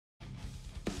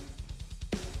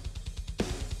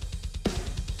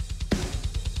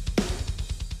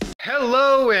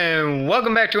Hello and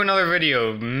welcome back to another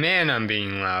video. Man, I'm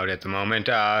being loud at the moment.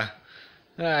 I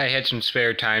had some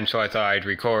spare time, so I thought I'd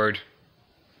record.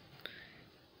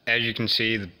 As you can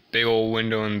see, the big old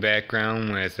window in the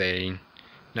background with a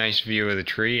nice view of the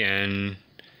tree and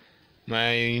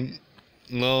my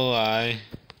little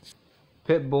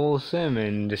pit bull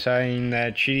Cinnamon deciding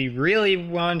that she really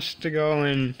wants to go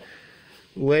and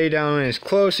lay down as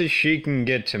close as she can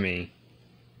get to me.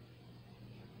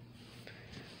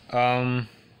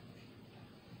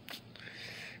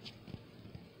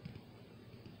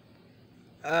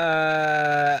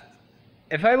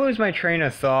 If I lose my train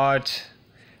of thought,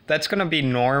 that's gonna be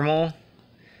normal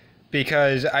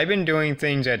because I've been doing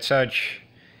things at such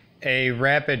a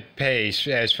rapid pace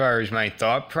as far as my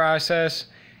thought process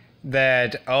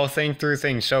that I'll think through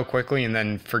things so quickly and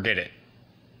then forget it.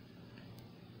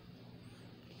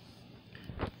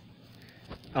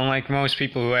 Unlike most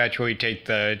people who actually take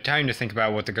the time to think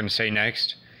about what they're going to say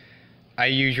next, I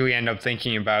usually end up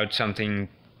thinking about something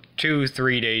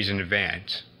 2-3 days in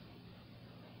advance.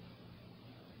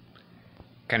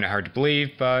 Kind of hard to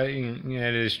believe, but yeah,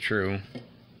 it is true.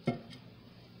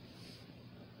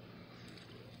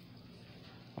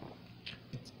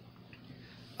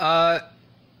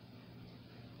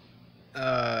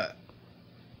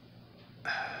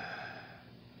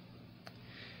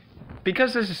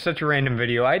 Because this is such a random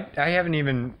video, I haven't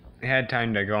even had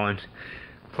time to go and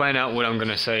plan out what I'm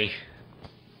gonna say.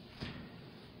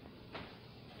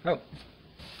 Oh,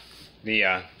 the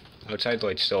outside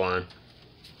light's still on.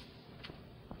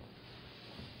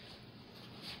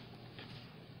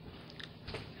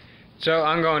 So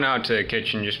I'm going out to the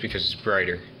kitchen just because it's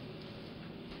brighter.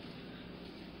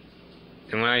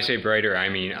 And when I say brighter, I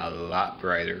mean a lot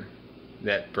brighter.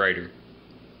 That brighter.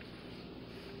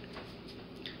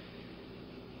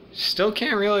 Still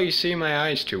can't really see my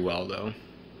eyes too well, though.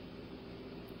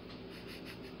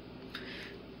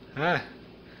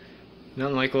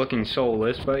 Nothing like looking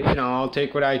soulless, but you know, I'll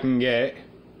take what I can get.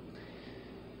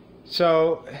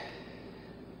 So,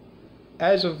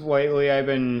 as of lately, I've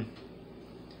been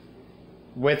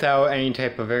without any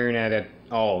type of internet at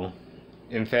all.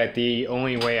 In fact, the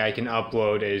only way I can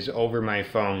upload is over my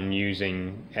phone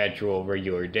using actual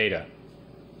regular data.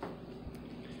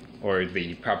 Or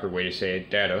the proper way to say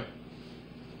it, data.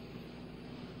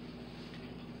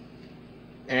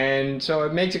 And so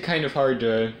it makes it kind of hard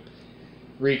to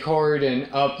record and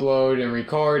upload and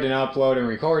record and upload and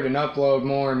record and upload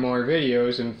more and more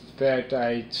videos. In fact,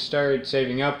 I started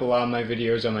saving up a lot of my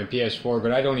videos on my PS4,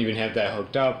 but I don't even have that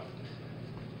hooked up.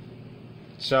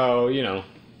 So, you know,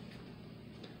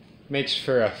 makes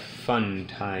for a fun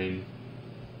time.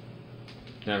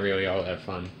 Not really all that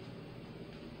fun.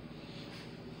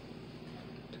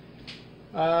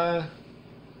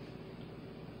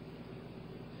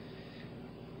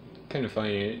 Kind of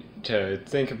funny to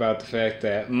think about the fact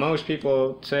that most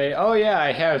people say, oh yeah,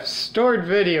 I have stored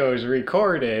videos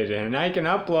recorded and I can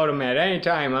upload them at any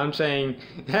time. I'm saying,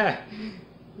 yeah,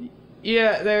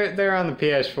 they're on the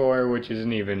PS4, which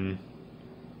isn't even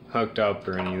hooked up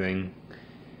or anything.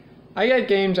 I got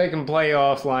games I can play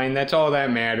offline. That's all that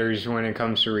matters when it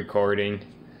comes to recording.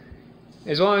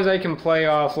 As long as I can play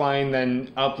offline, then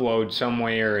upload some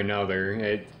way or another.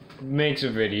 It makes a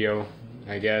video,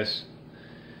 I guess.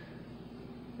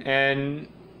 And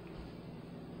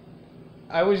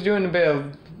I was doing a bit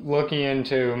of looking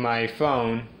into my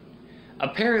phone.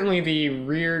 Apparently the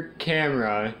rear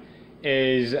camera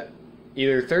is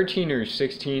either 13 or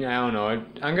 16, I don't know.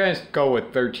 I'm going to go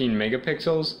with 13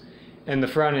 megapixels. And the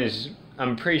front is,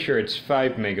 I'm pretty sure it's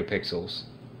 5 megapixels.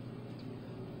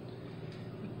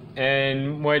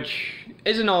 And which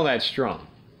isn't all that strong.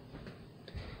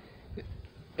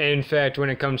 In fact,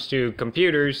 when it comes to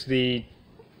computers, the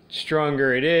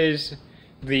stronger it is,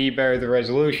 the better the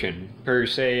resolution. Per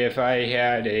se, if I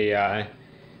had a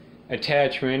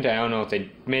attachment, I don't know if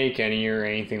they make any or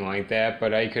anything like that,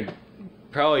 but I could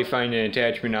probably find an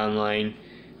attachment online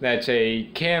that's a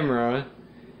camera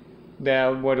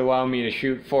that would allow me to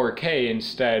shoot 4K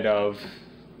instead of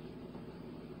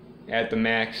at the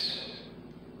max,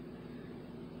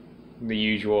 the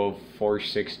usual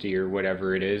 460 or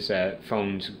whatever it is that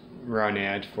phones run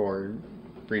at for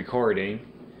recording.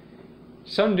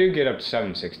 Some do get up to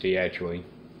 760 actually.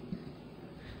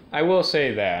 I will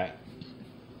say that.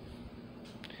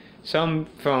 Some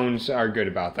phones are good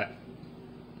about that.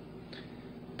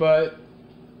 But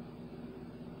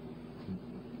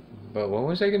what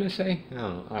was I gonna say?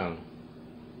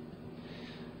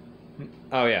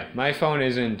 Oh yeah, my phone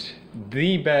isn't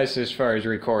the best as far as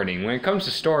recording. When it comes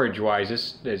to storage wise,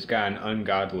 this has got an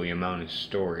ungodly amount of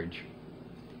storage.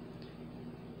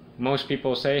 most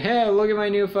people say, hey, look at my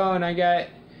new phone, I got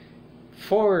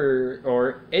 4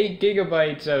 or 8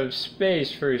 gigabytes of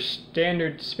space for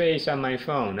standard space on my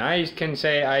phone. I can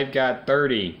say I've got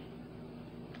 30.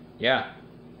 Yeah.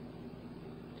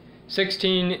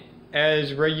 16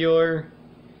 as regular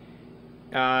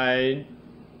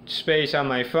space on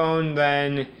my phone,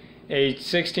 then a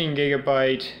 16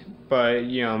 gigabyte, but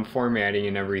you know, I'm formatting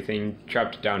and everything,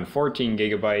 chopped it down to 14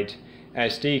 gigabyte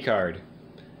SD card.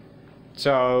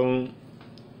 So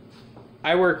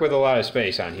I work with a lot of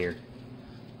space on here.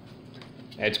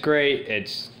 It's great,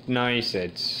 it's nice,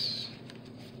 it's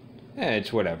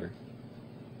whatever.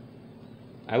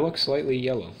 I look slightly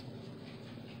yellow.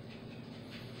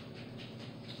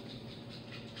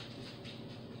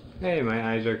 Hey,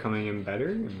 my eyes are coming in better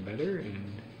and better,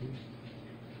 and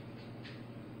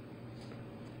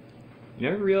you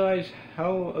never realize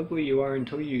how ugly you are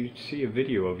until you see a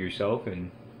video of yourself and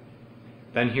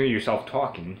then hear yourself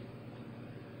talking.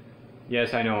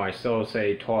 Yes, I know, I still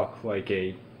say talk like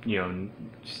a, you know,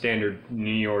 standard New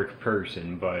York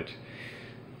person, but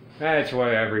that's what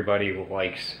everybody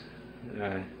likes.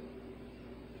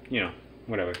 You know,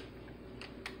 whatever.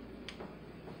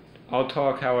 I'll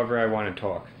talk however I want to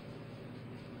talk.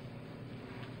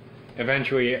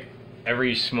 Eventually,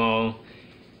 every small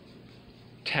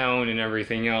town and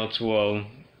everything else will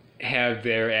have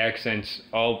their accents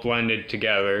all blended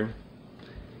together,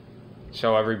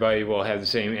 so everybody will have the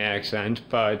same accent,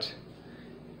 but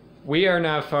we are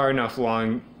not far enough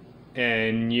along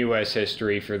in U.S.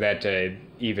 history for that to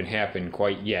even happen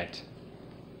quite yet.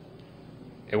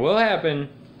 It will happen,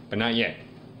 but not yet.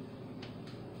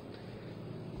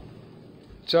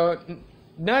 So,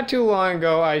 not too long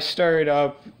ago, I started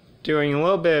up doing a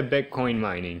little bit of Bitcoin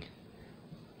mining.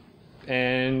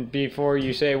 And before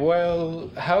you say,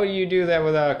 well, how do you do that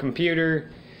without a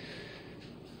computer?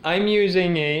 I'm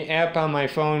using an app on my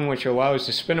phone which allows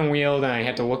to spin a wheel, and I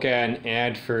have to look at an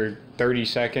ad for 30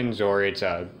 seconds, or it's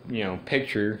a, you know,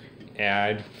 picture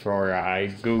ad for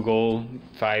Google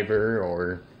Fiber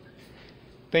or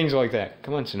things like that.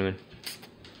 Come on, Cinnamon.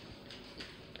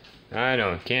 I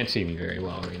know, can't see me very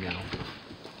well right now.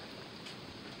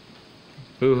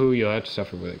 Boo-hoo, you'll have to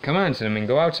suffer with it. Come on, Cinnamon,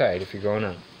 go outside if you're going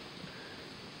out.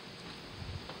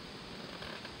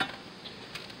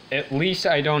 At least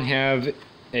I don't have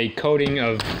a coating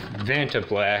of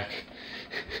Vantablack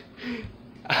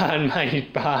on my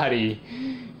body.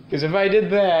 Because if I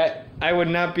did that, I would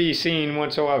not be seen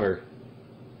whatsoever.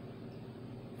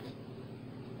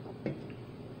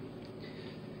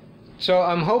 So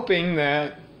I'm hoping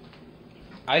that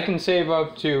I can save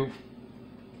up to...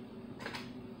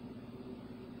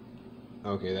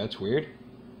 Okay, that's weird.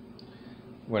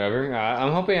 Whatever.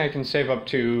 I'm hoping I can save up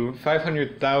to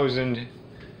 500,000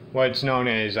 what's known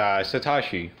as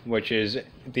Satoshi, which is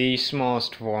the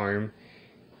smallest form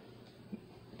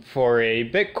for a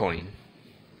Bitcoin.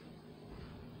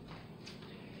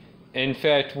 In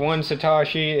fact, one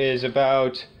Satoshi is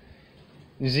about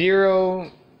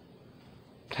 0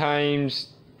 times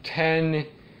 10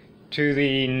 to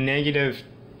the negative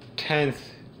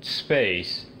 10th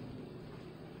space,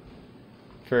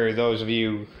 for those of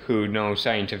you who know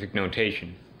scientific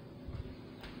notation.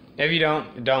 If you don't,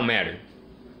 it don't matter.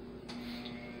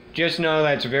 Just know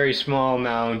that's a very small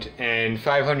amount, and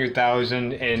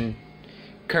 500,000 in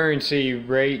currency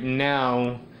right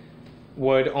now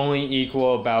would only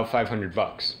equal about 500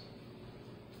 bucks.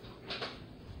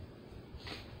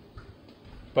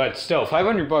 But still,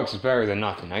 500 bucks is better than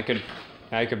nothing. I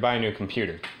could buy a new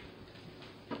computer.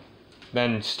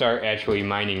 Then start actually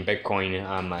mining Bitcoin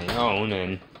on my own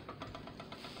and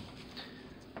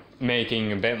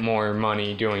making a bit more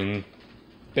money doing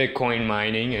Bitcoin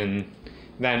mining, and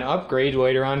then upgrade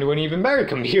later on to an even better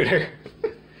computer.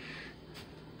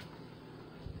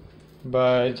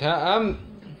 But I'm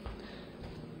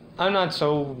not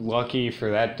so lucky for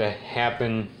that to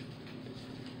happen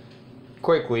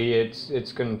quickly.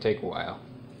 It's gonna take a while.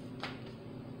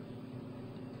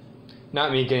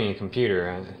 Not me getting a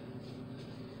computer,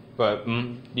 but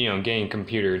you know, getting a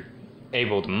computer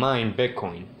able to mine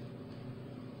Bitcoin.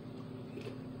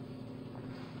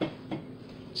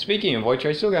 Speaking of which,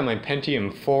 I still got my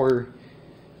Pentium 4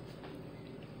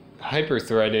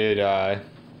 hyper-threaded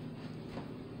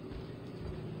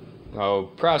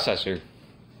processor.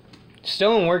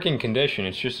 Still in working condition,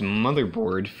 it's just a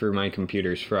motherboard for my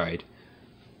computer's fried.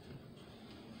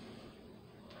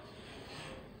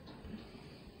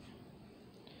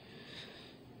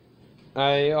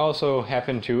 I also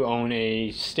happen to own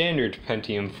a standard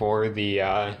Pentium 4, the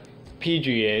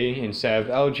PGA instead of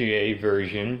LGA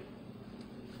version.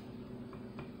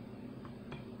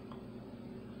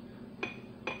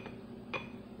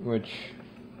 which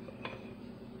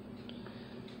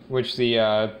the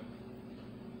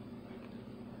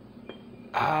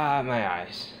my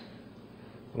eyes.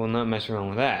 Will not mess around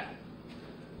with that.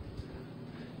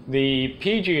 The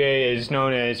PGA is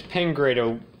known as pin grid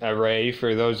array,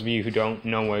 for those of you who don't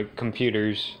know what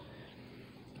computers,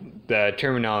 the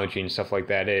terminology and stuff like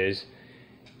that is.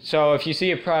 So if you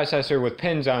see a processor with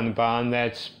pins on the bottom,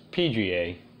 that's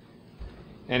PGA.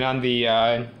 And on the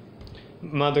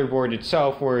motherboard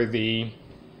itself, where the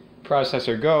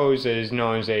processor goes, is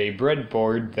known as a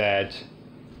breadboard that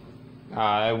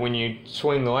when you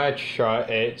swing the latch shut,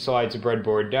 it slides the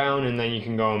breadboard down, and then you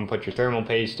can go and put your thermal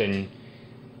paste and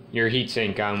your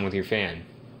heatsink on with your fan.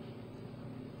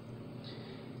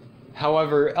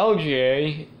 However,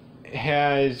 LGA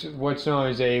has what's known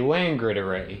as a land grid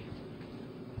array.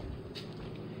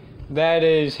 That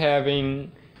is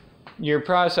having your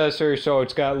processor, so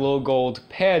it's got little gold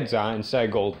pads on instead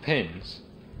of gold pins.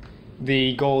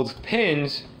 The gold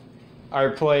pins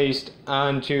are placed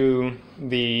onto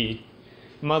the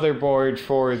motherboard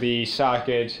for the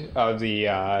socket of the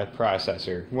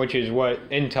processor, which is what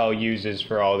Intel uses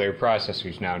for all their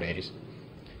processors nowadays.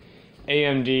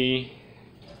 AMD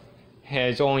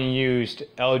has only used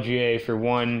LGA for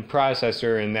one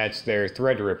processor, and that's their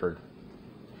Threadripper,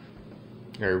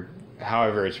 or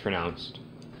however it's pronounced.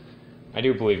 I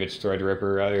do believe it's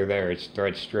Threadripper, rather there it's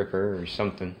Threadstripper or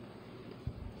something.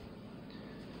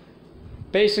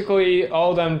 Basically,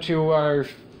 all them two are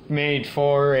made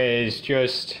for is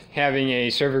just having a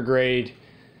server grade,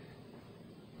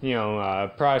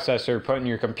 processor put in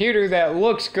your computer that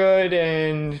looks good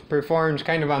and performs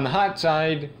kind of on the hot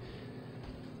side,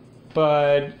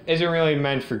 but isn't really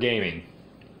meant for gaming.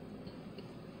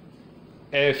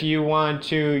 If you want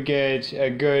to get a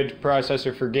good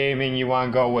processor for gaming, you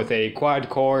want to go with a quad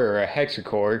core or a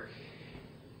hexa-core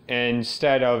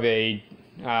instead of a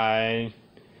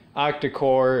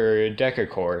octa-core or a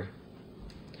deca-core.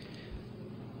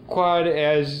 Quad,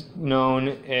 as known,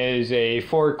 is a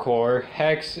 4-core,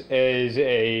 hex is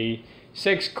a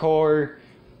 6-core,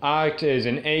 oct is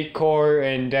an 8-core,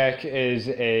 and dec is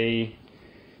a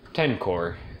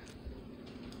 10-core.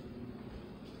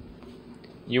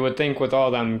 You would think with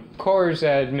all them cores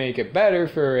that'd make it better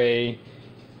for a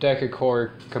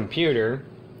deca-core computer,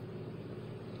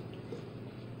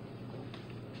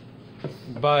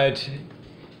 but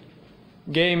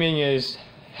gaming is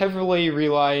heavily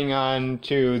relying on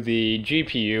to the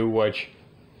GPU, which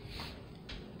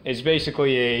is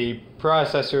basically a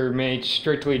processor made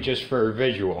strictly just for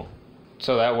visual.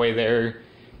 So that way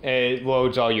it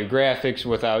loads all your graphics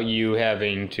without you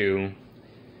having to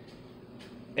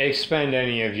expend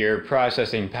any of your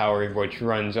processing power, which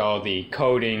runs all the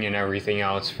coding and everything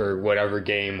else for whatever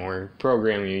game or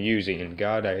program you're using. And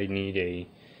God, I need a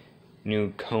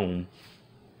new comb.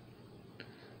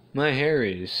 My hair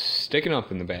is sticking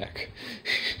up in the back.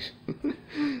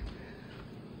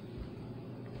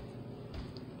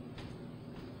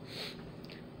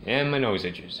 And my nose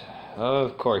itches.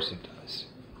 Of course it does.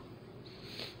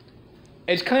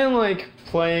 It's kind of like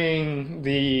playing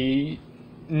the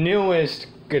newest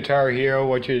Guitar Hero,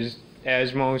 which is,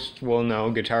 as most will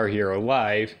know, Guitar Hero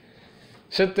Live.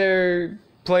 Sit there,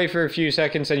 play for a few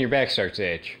seconds, and your back starts to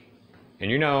itch. And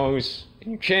your nose,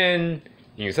 and your chin,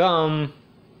 and your thumb,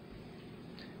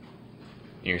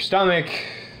 and your stomach.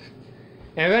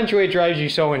 And eventually it drives you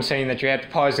so insane that you have to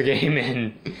pause the game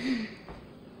and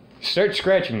start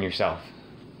scratching yourself.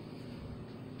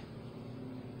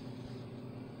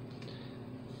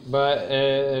 But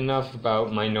enough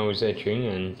about my nose itching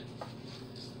and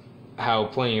how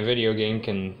playing a video game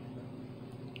can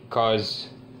cause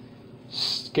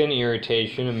skin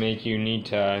irritation and make you need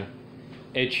to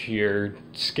itch your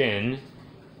skin.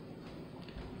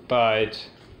 But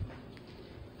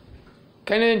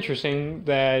kind of interesting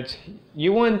that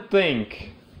you wouldn't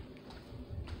think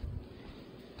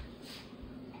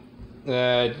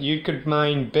that you could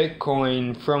mine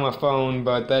Bitcoin from a phone,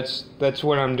 but that's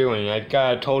what I'm doing. I've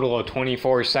got a total of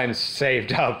 24 cents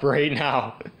saved up right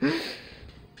now.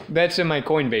 That's in my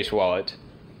Coinbase wallet.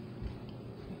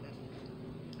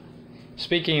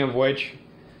 Speaking of which,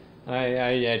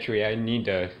 I need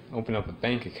to open up a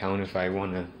bank account if I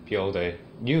want to be able to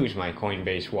use my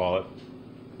Coinbase wallet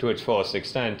to its fullest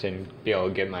extent and be able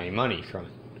to get my money from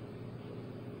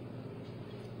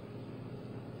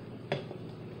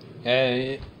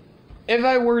it. If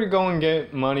I were to go and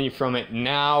get money from it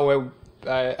now,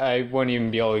 I wouldn't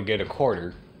even be able to get a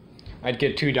quarter. I'd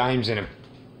get 2 dimes and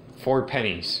 4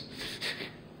 pennies.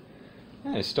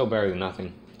 It's still better than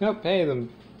nothing. Oh, hey, the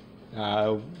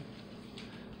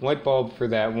light bulb for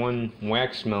that one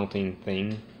wax melting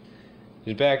thing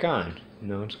is back on. You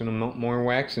know, it's gonna melt more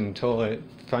wax until it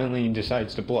finally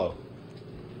decides to blow.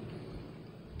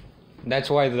 That's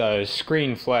why the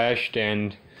screen flashed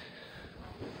and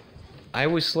I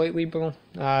was slightly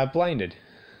blinded.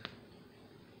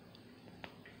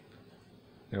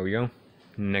 There we go.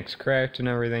 Next cracked and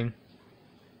everything.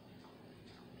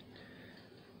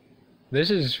 This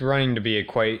is running to be a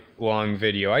quite long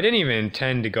video. I didn't even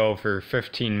intend to go for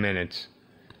 15 minutes.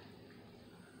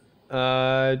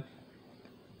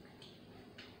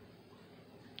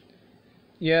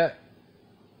 Yeah.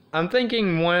 I'm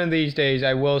thinking one of these days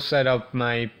I will set up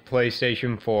my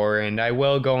PlayStation 4 and I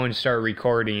will go and start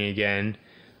recording again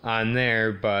on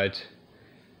there, but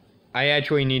I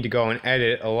actually need to go and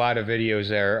edit a lot of videos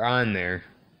that are on there.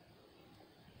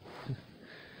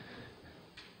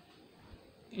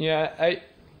 Yeah,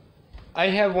 I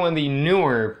have one of the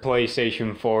newer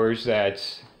PlayStation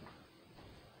 4s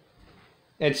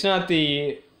it's not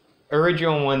the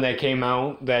original one that came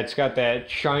out that's got that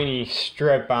shiny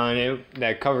strip on it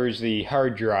that covers the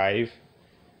hard drive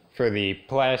for the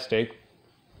plastic.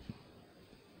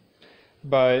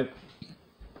 But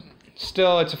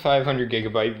still, it's a 500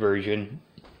 gigabyte version.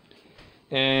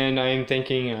 And I'm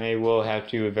thinking I will have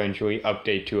to eventually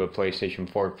update to a PlayStation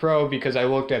 4 Pro because I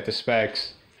looked at the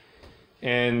specs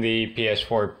and the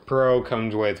PS4 Pro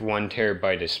comes with 1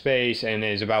 terabyte of space and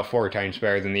is about 4 times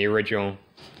better than the original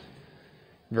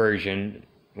version.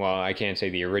 Well, I can't say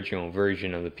the original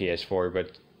version of the PS4,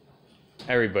 but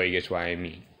everybody gets what I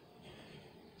mean.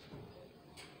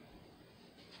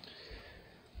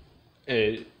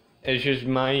 It's just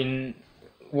mine.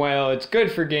 While it's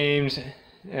good for games,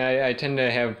 I tend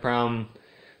to have a problem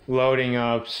loading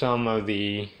up some of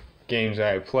the games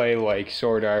that I play, like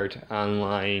Sword Art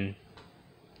Online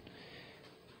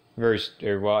versus,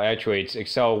 well, actually it's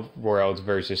Excel Worlds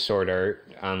versus Sword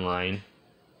Art Online.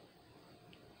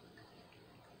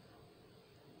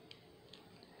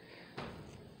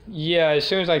 Yeah, as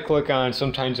soon as I click on it,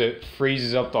 sometimes it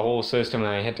freezes up the whole system and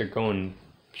I have to go and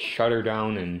shut her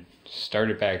down and start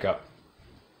it back up.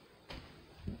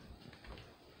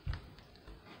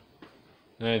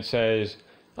 And it says,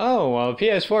 oh, well,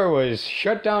 PS4 was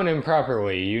shut down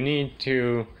improperly. You need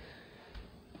to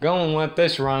go and let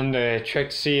this run to check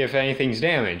to see if anything's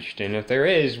damaged. And if there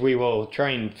is, we will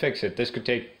try and fix it. This could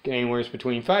take anywhere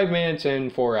between 5 minutes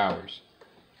and 4 hours.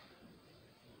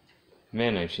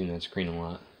 Man, I've seen that screen a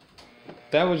lot.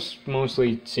 That was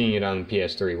mostly seeing it on the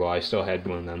PS3 while I still had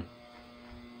one of them.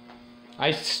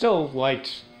 I still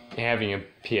liked having a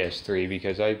PS3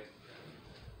 because I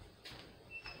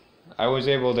was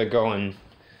able to go and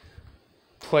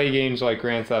play games like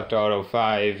Grand Theft Auto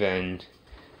 5 and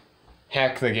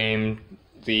hack the game,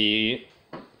 the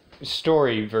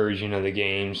story version of the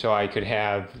game, so I could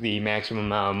have the maximum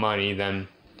amount of money, then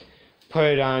put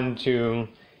it onto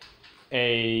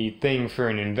a thing for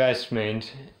an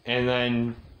investment, and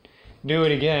then do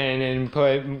it again and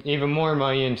put even more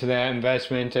money into that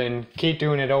investment and keep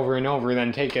doing it over and over,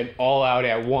 then take it all out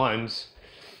at once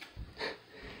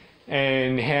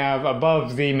and have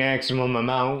above the maximum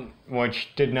amount,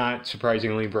 which did not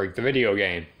surprisingly break the video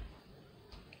game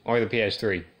or the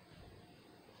PS3.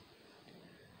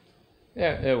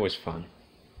 Yeah, it was fun.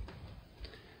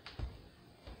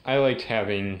 I liked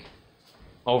having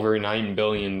over $9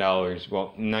 billion,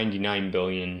 well,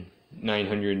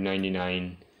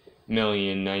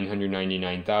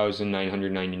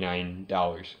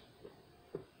 $99,999,999,999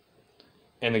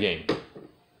 in the game.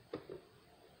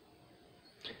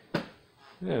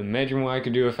 Yeah, imagine what I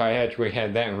could do if I actually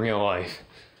had that in real life.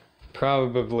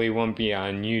 Probably won't be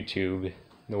on YouTube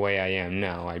the way I am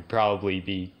now. I'd probably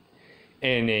be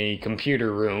in a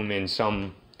computer room in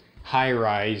some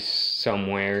high-rise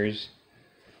somewheres,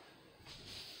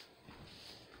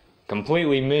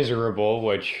 completely miserable,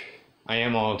 which I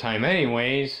am all the time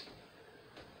anyways,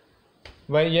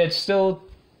 but yet still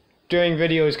doing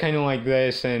videos kind of like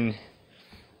this and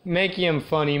making them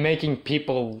funny, making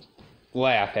people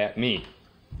laugh at me.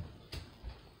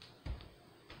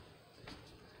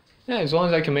 Yeah, as long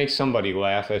as I can make somebody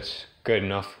laugh, it's good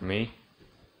enough for me.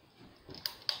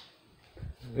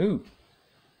 Ooh.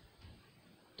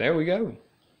 There we go.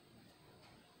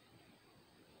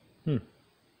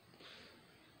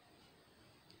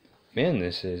 Man,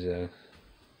 this is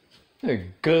a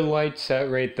good light set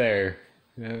right there.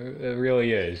 It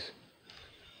really is.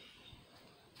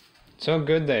 So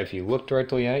good that if you look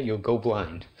directly at it, you'll go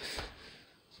blind.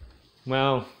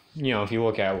 Well, you know, if you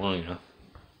look at it long enough.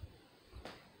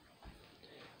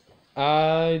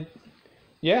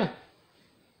 Yeah.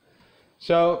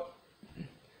 So,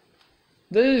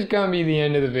 this is gonna be the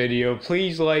end of the video.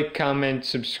 Please like, comment,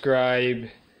 subscribe.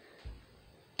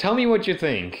 Tell me what you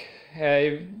think.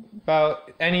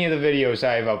 about any of the videos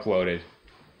I've uploaded.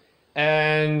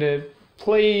 And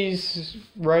please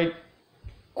write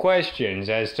questions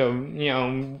as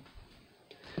to,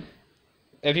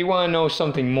 if you want to know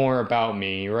something more about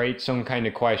me, write some kind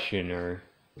of question or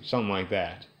something like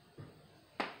that.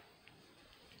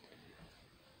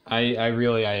 I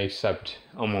accept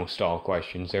almost all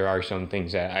questions. There are some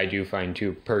things that I do find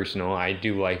too personal. I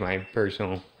do like my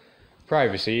personal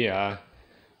privacy.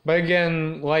 But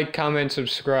again, like, comment,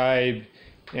 subscribe,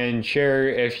 and share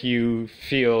if you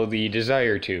feel the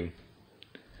desire to.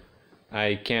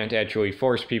 I can't actually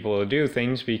force people to do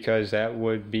things because that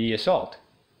would be assault.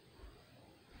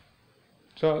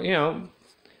 So,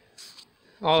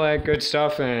 all that good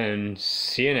stuff, and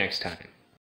see you next time.